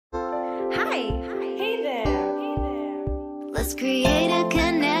Hey there. Let's create a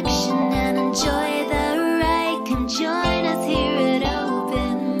connection and enjoy the ride. Come join us here at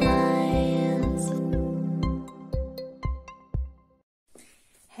Open Minds.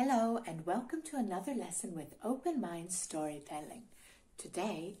 Hello and welcome to another lesson with Open Mind Storytelling.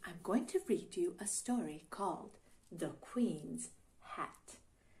 Today I'm going to read you a story called The Queen's Hat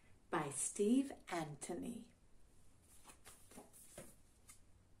by Steve Anthony.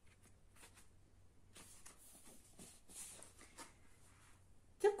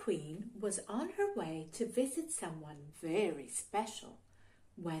 The Queen was on her way to visit someone very special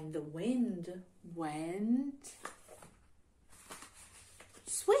when the wind went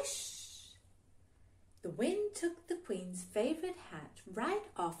swish. The wind took the Queen's favorite hat right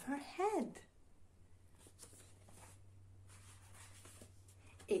off her head.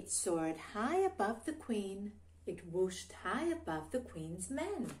 It soared high above the Queen. It whooshed high above the Queen's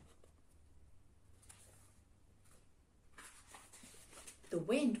men. The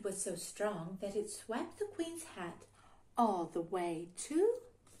wind was so strong that it swept the Queen's hat all the way to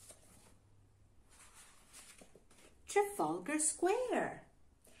Trafalgar Square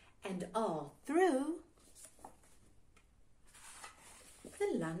and all through the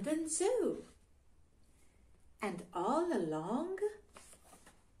London Zoo and all along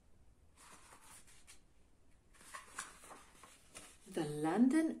the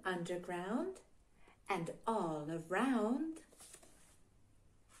London Underground and all around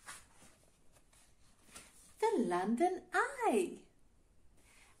the London Eye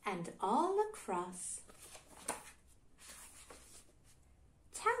and all across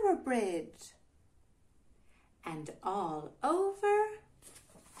Tower Bridge and all over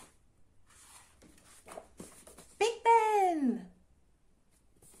Big Ben,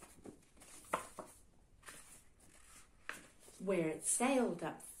 where it sailed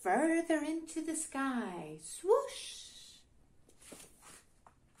up further into the sky, swoosh,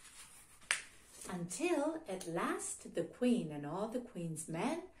 until at last the Queen and all the Queen's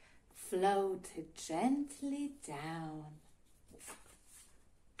men floated gently down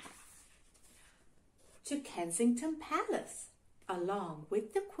to Kensington Palace along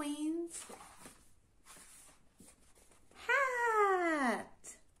with the Queen's hat.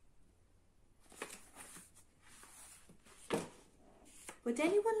 Would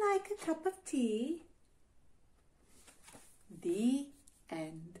anyone like a cup of tea? The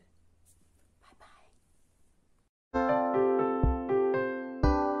end.